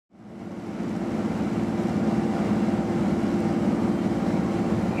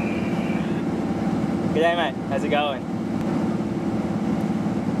G'day mate, how's it going?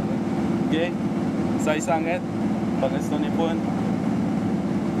 Okay, saya sangat pangestunipun.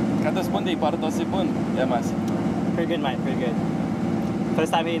 Kados pun di partosipun, ya mas. Pretty good mate, pretty good.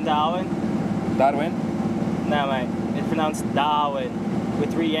 First time here in Darwin? Darwin? No mate, it's pronounced Darwin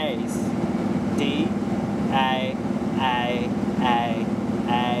with 3 A's. D-A-A-A-A,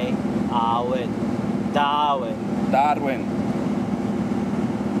 Darwin. Darwin. Darwin.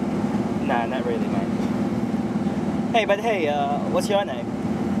 Nah, not really mate. Hey, but hey, what's your name?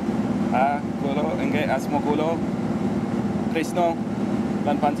 Kulo, enggak asmo kulo. Krisna,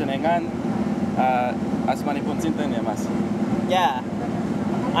 dan panjenengan asmanipun sinten ya mas? Yeah,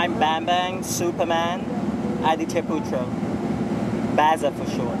 I'm Bam Bang, Superman, Aditya Putra. Bazza for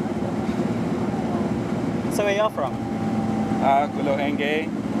short. So where you from? Kulo enggak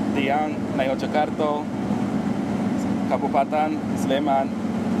tiang Nayo Jakarta, Kabupaten Sleman,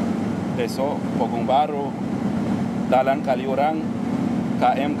 Deso Pogong Baru, Dalan Kaliurang,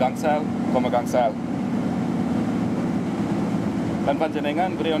 KM Gangsal, Koma Gangsal. Dan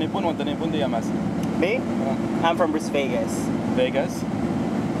panjenengan beliaunipun wontenipun dia mas? Me? I'm from Vegas. Vegas?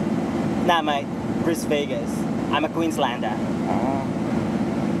 Nah mate, Vegas. I'm a Queenslander.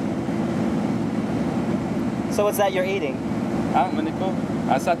 So what's that you're eating? Meniko,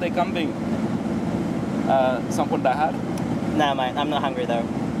 sate kambing. Sampun dahar? Nah mate, I'm not hungry though.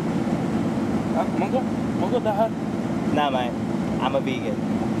 Monggo dahar. Nah mate, I'm a vegan.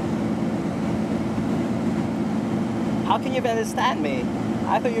 How can you even understand me?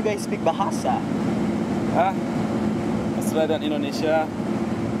 I thought you guys speak Bahasa. Australia dan Indonesia,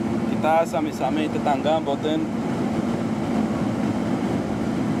 kita sami-sami tetangga boten.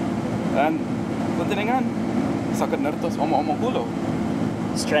 Dan panjenengan saged nertos omong-omong kulo.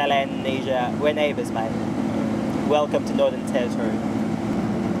 Strayan, Indonesia, we're neighbours mate. Welcome to Northern Territory.